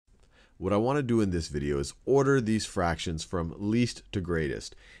what I want to do in this video is order these fractions from least to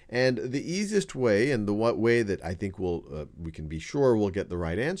greatest. And the easiest way, and the way that I think we can be sure we'll get the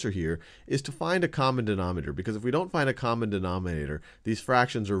right answer here, is to find a common denominator. Because if we don't find a common denominator, these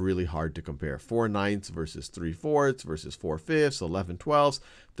fractions are really hard to compare. 4/9 versus 3/4 versus 4/5, 11/12,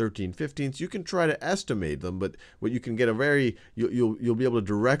 13/15. You can try to estimate them, but what you can get you'll be able to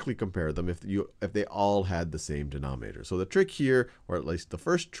directly compare them if they all had the same denominator. So the trick here, or at least the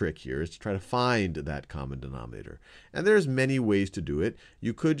first trick here, is to try to find that common denominator. And there's many ways to do it.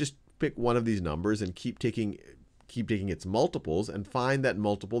 You could just pick one of these numbers and keep taking its multiples and find that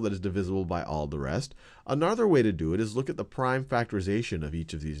multiple that is divisible by all the rest. Another way to do it is look at the prime factorization of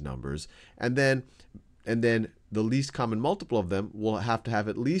each of these numbers, and then the least common multiple of them will have to have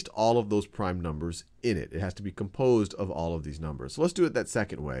at least all of those prime numbers in it. It has to be composed of all of these numbers. So let's do it that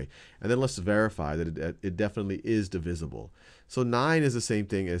second way, and then let's verify that it definitely is divisible. So 9 is the same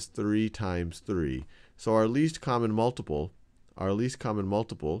thing as 3 times 3. So our least common multiple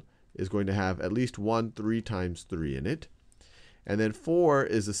is going to have at least one 3 times 3 in it. And then 4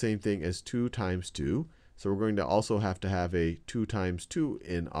 is the same thing as 2 times 2. So we're going to also have to have a 2 times 2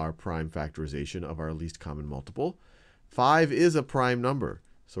 in our prime factorization of our least common multiple. 5 is a prime number,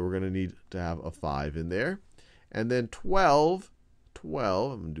 so we're going to need to have a 5 in there. And then 12, I'm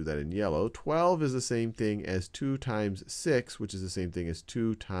going to do that in yellow. 12 is the same thing as 2 times 6, which is the same thing as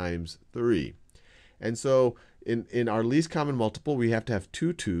 2 times 3. And so in our least common multiple, we have to have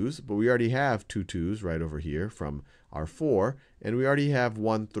 2 2's, but we already have 2 2's right over here from our 4, and we already have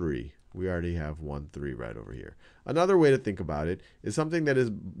 1 3. We already have 1 3 right over here. Another way to think about it is something that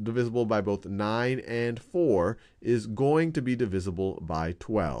is divisible by both 9 and 4 is going to be divisible by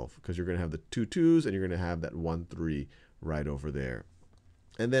 12, because you're going to have the 2 2's and you're going to have that 1 3 right over there.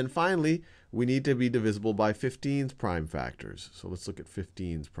 And then finally, we need to be divisible by 15's prime factors. So let's look at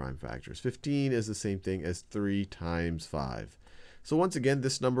 15's prime factors. 15 is the same thing as 3 times 5. So once again,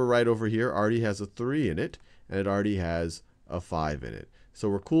 this number right over here already has a 3 in it, and it already has a 5 in it. So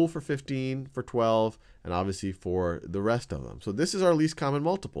we're cool for 15, for 12, and obviously for the rest of them. So this is our least common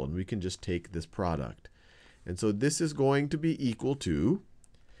multiple, and we can just take this product. And so this is going to be equal to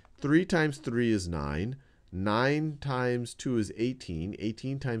 3 times 3 is 9. 9 times 2 is 18.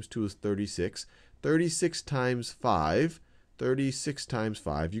 18 times 2 is 36. 36 times 5. 36 times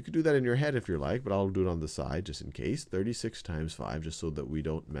 5. You could do that in your head if you like, but I'll do it on the side just in case. 36 times 5, just so that we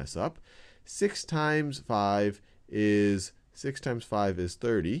don't mess up. 6 times 5 is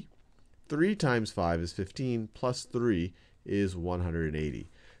 30. 3 times 5 is 15, plus 3 is 180.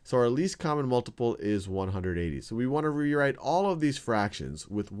 So our least common multiple is 180. So we want to rewrite all of these fractions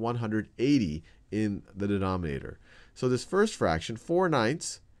with 180 in the denominator. So this first fraction,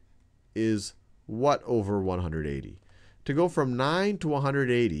 4/9, is what over 180? To go from 9 to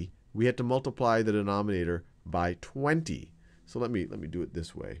 180, we had to multiply the denominator by 20. So let me do it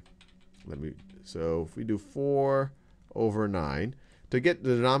this way. So if we do 4 over 9, to get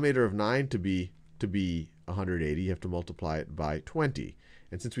the denominator of 9 to be 180, you have to multiply it by 20.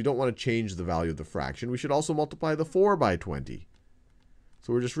 And since we don't want to change the value of the fraction, we should also multiply the 4 by 20.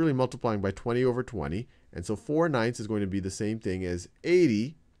 So we're just really multiplying by 20 over 20. And so 4/9 is going to be the same thing as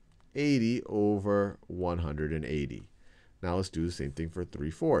 80 over 180. Now let's do the same thing for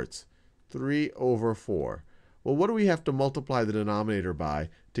 3/4. 3 over 4. Well, what do we have to multiply the denominator by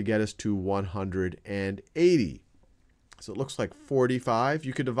to get us to 180? So it looks like 45.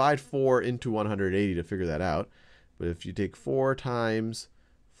 You could divide 4 into 180 to figure that out. But if you take 4 times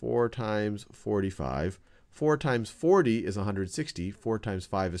 45, 4 times 40 is 160. 4 times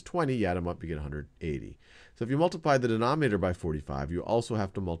 5 is 20. You add them up, you get 180. So if you multiply the denominator by 45, you also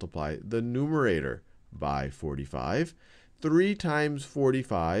have to multiply the numerator by 45. 3 times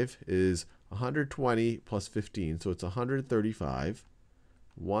 45 is 120 plus 15, so it's 135.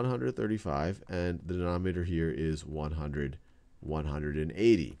 135, and the denominator here is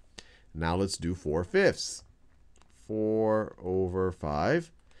 180. Now let's do 4/5. 4 over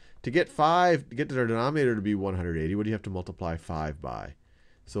 5. To get the denominator to be 180, what do you have to multiply 5 by?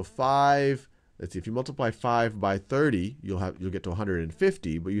 So 5, let's see, if you multiply 5 by 30, you'll get to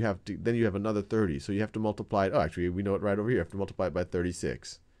 150, but then you have another 30. So you have to multiply it. Oh, actually, we know it right over here. You have to multiply it by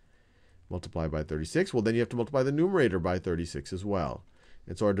 36. Multiply by 36. Well, then you have to multiply the numerator by 36 as well.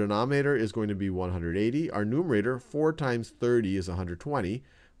 And so our denominator is going to be 180. Our numerator, 4 times 30 is 120.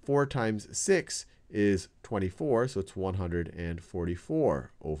 4 times 6 is 24, so it's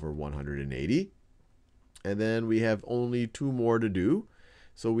 144 over 180. And then we have only 2 more to do.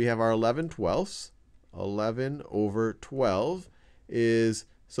 So we have our 11/12. 11 over 12 is,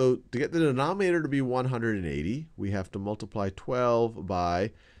 so to get the denominator to be 180, we have to multiply 12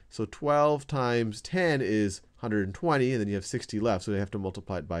 by So 12 times 10 is 120, and then you have 60 left, so you have to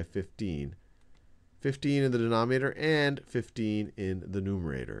multiply it by 15. 15 in the denominator and 15 in the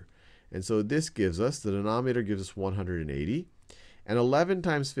numerator. And so this gives us, the denominator gives us 180, and 11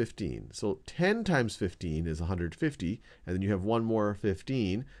 times 15. So 10 times 15 is 150, and then you have one more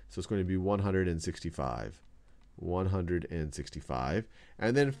 15, so it's going to be 165. 165.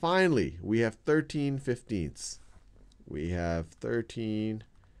 And then finally, we have 13 fifteenths. We have 13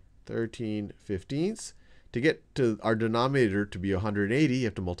 fifteenths. To get to our denominator to be 180, you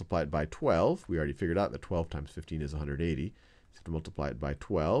have to multiply it by 12. We already figured out that 12 times 15 is 180. So you have to multiply it by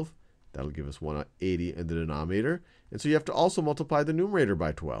 12. That'll give us 180 in the denominator. And so you have to also multiply the numerator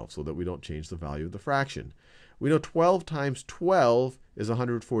by 12 so that we don't change the value of the fraction. We know 12 times 12 is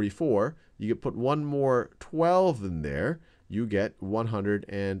 144. You put one more 12 in there, you get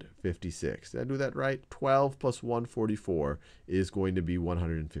 156. Did I do that right? 12 plus 144 is going to be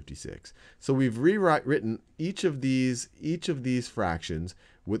 156. So we've rewritten each of these fractions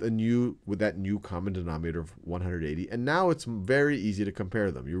with that new common denominator of 180, and now it's very easy to compare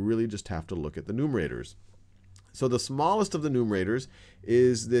them. You really just have to look at the numerators. So the smallest of the numerators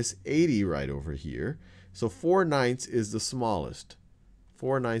is this 80 right over here. So 4/9 is the smallest.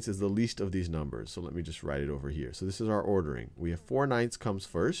 4/9 is the least of these numbers. So let me just write it over here. So this is our ordering. We have 4/9 comes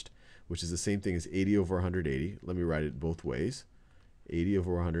first, which is the same thing as 80 over 180. Let me write it both ways. 80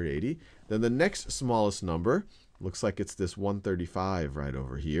 over 180. Then the next smallest number looks like it's this 135 right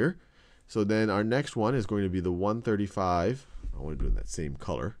over here. So then our next one is going to be the 135. I want to do it in that same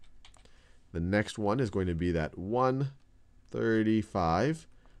color. The next one is going to be that 135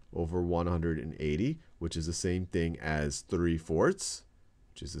 over 180, which is the same thing as 3/4,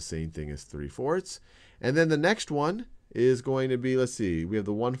 which is the same thing as 3/4. And then the next one is going to be, let's see, we have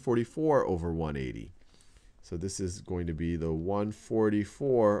the 144 over 180. So this is going to be the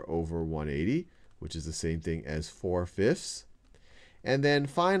 144 over 180, which is the same thing as 4/5. And then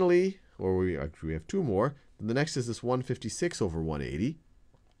finally, or we have two more, the next is this 156 over 180.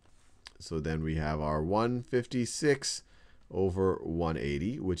 So then we have our 156 over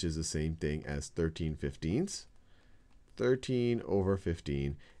 180, which is the same thing as 13 fifteenths. 13 over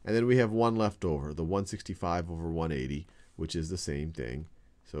 15. And then we have one left over, the 165 over 180, which is the same thing.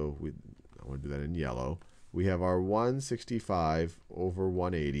 So I want to do that in yellow. We have our 165 over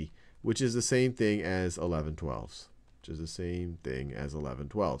 180, which is the same thing as 11/12, which is the same thing as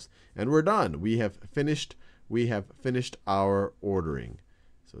 11/12. And we're done. We have finished our ordering.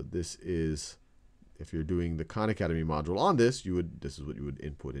 So this is, if you're doing the Khan Academy module on this, this is what you would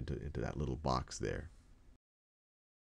input into that little box there.